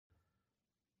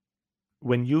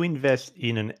when you invest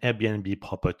in an Airbnb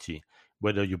property,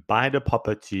 whether you buy the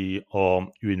property or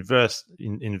you invest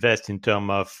in terms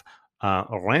of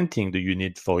renting the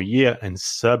unit for a year and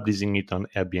subleasing it on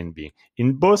Airbnb.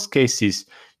 In both cases,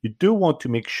 you do want to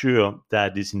make sure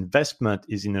that this investment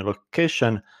is in a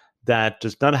location that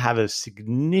does not have a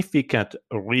significant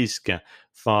risk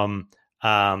from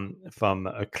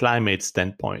a climate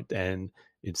standpoint. And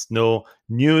it's no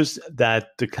news that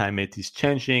the climate is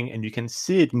changing, and you can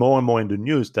see it more and more in the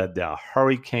news that there are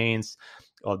hurricanes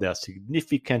or there are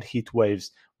significant heat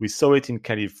waves. We saw it in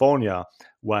California,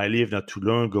 where I lived not too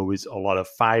long ago, with a lot of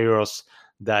fires.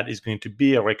 That is going to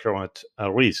be a recurrent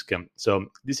risk. So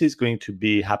this is going to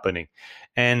be happening.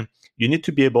 And you need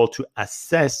to be able to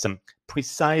assess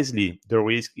precisely the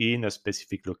risk in a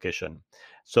specific location.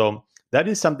 So that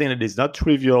is something that is not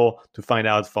trivial to find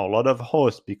out for a lot of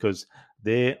hosts, because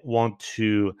they want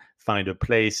to find a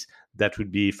place that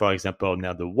would be, for example,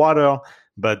 near the water.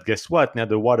 But guess what? Near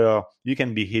the water, you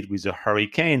can be hit with a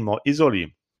hurricane more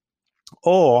easily.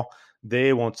 Or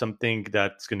they want something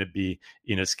that's going to be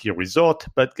in a ski resort.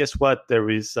 But guess what?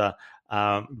 There is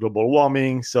global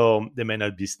warming, so there may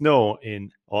not be snow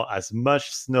or as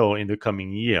much snow in the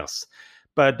coming years.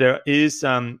 But there is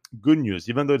good news.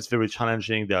 Even though it's very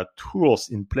challenging, there are tools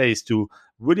in place to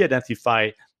really identify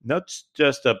not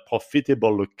just a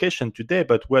profitable location today,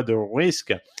 but where the risk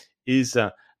is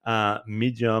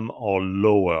medium or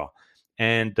lower.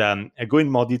 And I go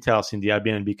in more details in the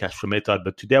Airbnb cash flow method,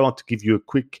 but today I want to give you a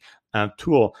quick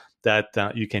tool that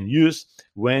you can use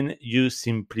when you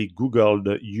simply Google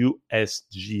the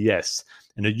USGS.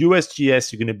 And the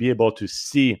USGS, you're going to be able to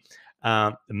see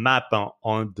a map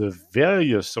on the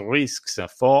various risks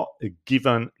for a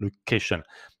given location.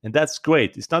 And that's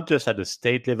great. It's not just at the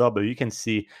state level, but you can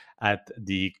see at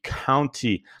the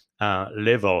county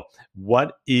level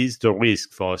what is the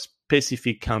risk for a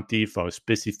specific county, for a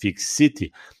specific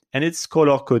city. And it's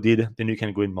color-coded. Then you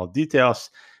can go in more details.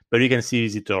 But you can see,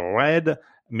 is it a red,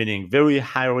 meaning very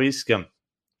high risk,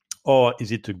 or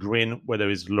is it a green, where there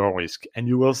is low risk? And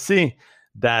you will see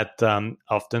that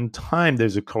oftentimes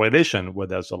there's a correlation where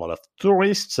there's a lot of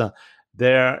tourists.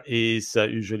 There is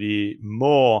usually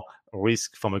more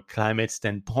risk from a climate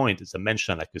standpoint, as I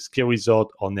mentioned, like a ski resort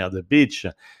or near the beach.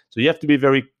 So you have to be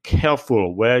very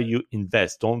careful where you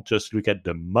invest. Don't just look at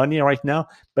the money right now,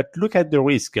 but look at the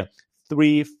risk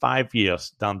 3-5 years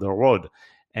down the road.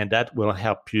 And that will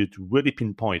help you to really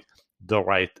pinpoint the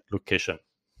right location.